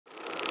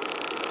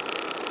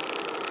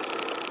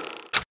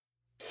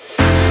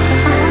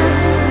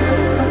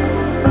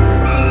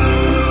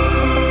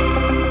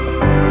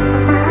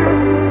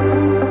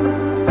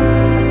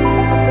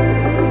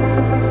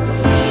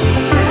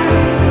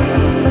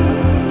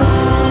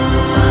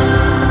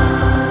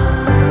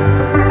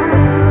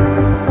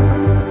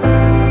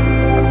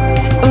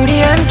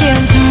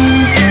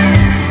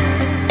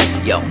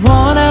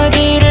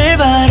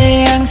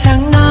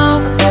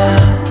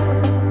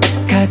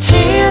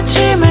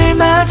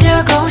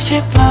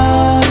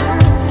싶어.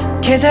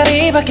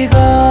 계절이 바뀌고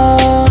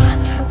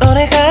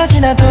올해가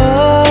지나도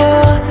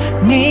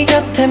네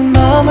곁에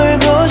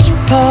머물고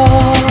싶어.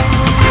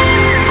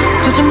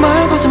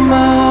 거짓말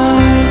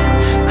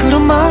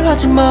그런 말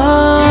하지마.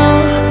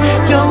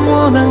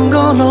 영원한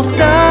건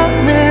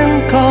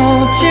없다는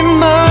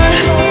거짓말.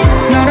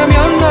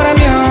 너라면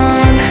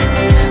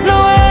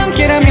너와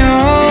함께라면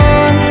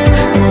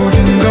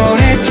모든 걸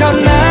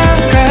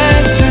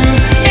헤쳐나갈 수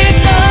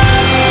있어.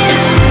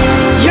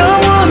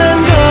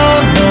 영원한 건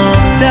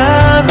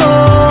없다고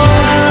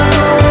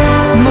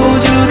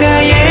모두가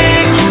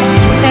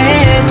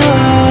얘기해도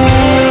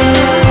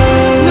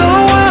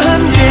너와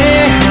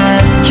함께한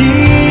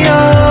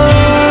기억들은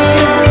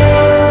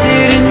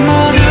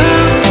모두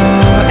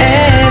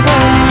forever.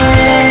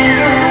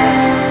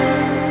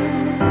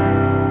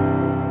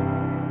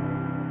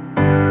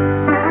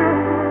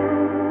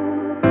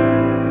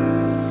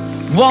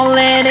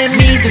 원래는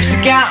믿을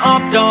수가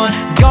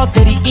없던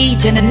것들이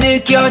이제는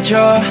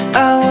느껴져.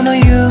 I wanna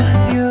you,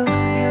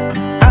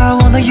 I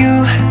wanna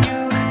you.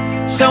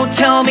 So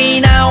tell me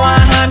나와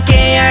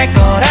함께 할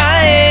거라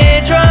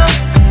해줘.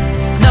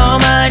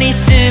 너만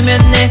있으면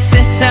내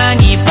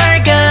세상이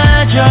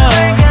밝아져.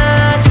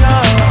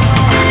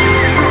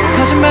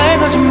 거짓말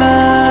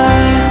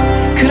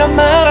그런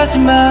말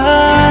하지마.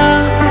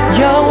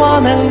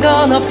 영원한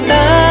건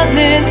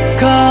없다는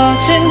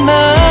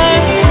거짓말.